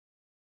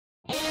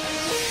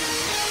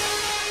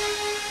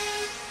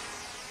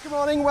Good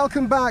morning,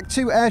 welcome back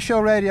to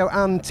Airshow Radio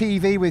and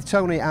TV with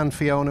Tony and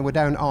Fiona. We're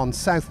down on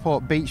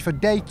Southport Beach for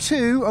day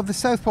 2 of the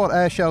Southport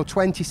Air Show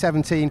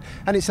 2017,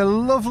 and it's a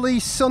lovely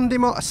sunny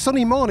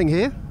morning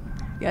here.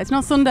 Yeah, it's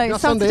not Sunday,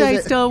 it's Saturday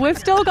still. We've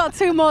still got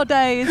 2 more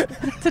days.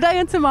 Today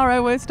and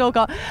tomorrow we've still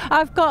got.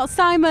 I've got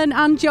Simon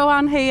and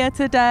Joanne here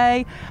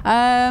today.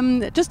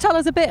 Just tell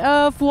us a bit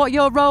of what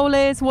your role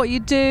is, what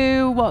you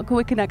do, what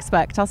we can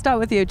expect. I'll start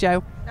with you,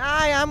 Jo.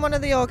 I am one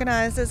of the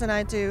organisers and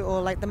I do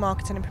all like the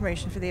marketing and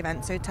promotion for the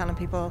event, so telling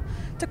people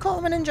to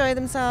come and enjoy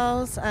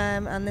themselves.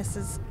 And this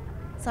is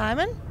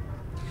Simon.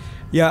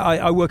 Yeah,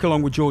 I work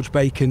along with George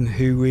Bacon,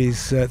 who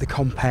is the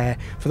compere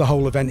for the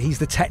whole event. He's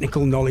the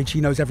technical knowledge,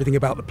 he knows everything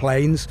about the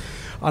planes,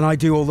 and I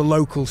do all the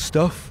local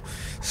stuff.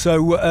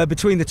 So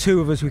between the two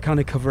of us, we kind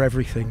of cover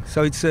everything.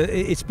 So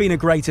it's been a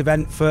great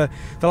event for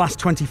the last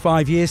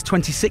 25 years,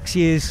 26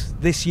 years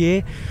this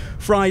year.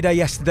 Friday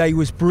yesterday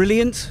was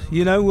brilliant,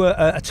 you know,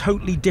 a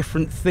totally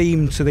different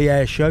theme to the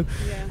air show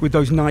with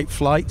those night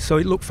flights, so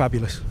it looked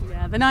fabulous.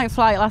 Yeah, the night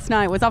flight last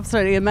night was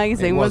absolutely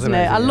amazing, wasn't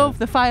it? I love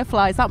the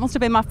fireflies. That must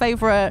have been my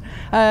favourite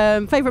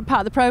part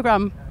of the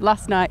programme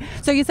last night.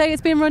 So you say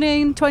it's been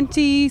running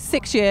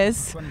 26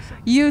 years.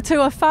 26. You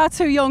two are far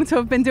too young to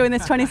have been doing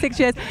this 26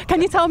 years.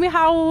 Can you tell me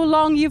how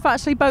long you've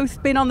actually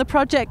both been on the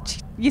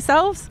project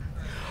yourselves?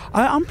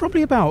 I'm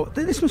probably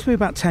this must be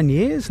about 10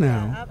 years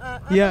now.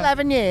 I'm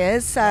 11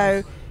 years,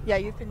 so yeah,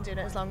 you've been doing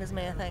it as long as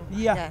me, I think.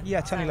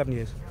 Yeah, 10, 11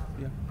 years.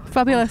 Yeah.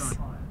 Fabulous.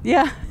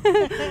 Yeah.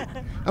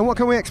 And what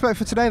can we expect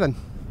for today then?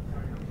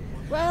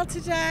 Well,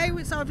 today,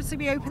 so obviously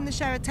we opened the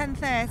show at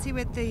 10:30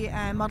 with the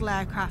model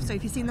aircraft. So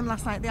if you've seen them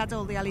last night, they had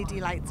all the LED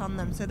lights on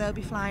them, so they'll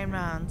be flying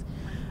around.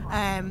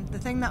 The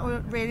thing that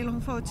we're really looking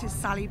forward to is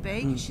Sally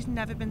B. She's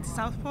never been to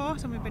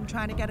Southport, and we've been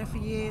trying to get her for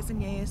years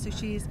and years. So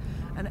she's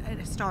an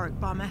historic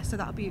bomber, so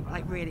that'll be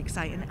like really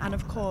exciting. And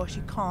of course,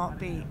 you can't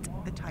beat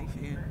the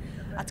Typhoon.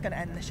 That's going to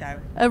end the show.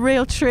 A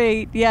real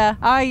treat, yeah.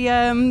 I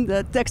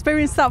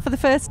experienced that for the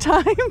first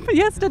time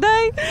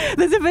yesterday.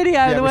 There's a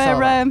video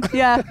where,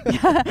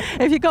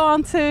 if you go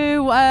on to,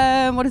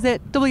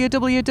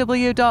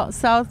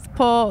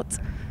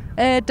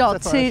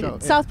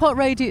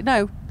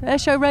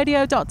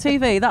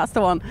 airshowradio.tv, that's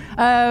the one.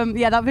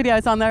 That video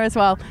is on there as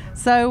well.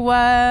 So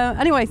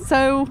anyway,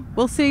 so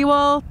we'll see you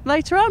all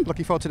later on.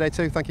 Looking forward to day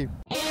 2, thank you.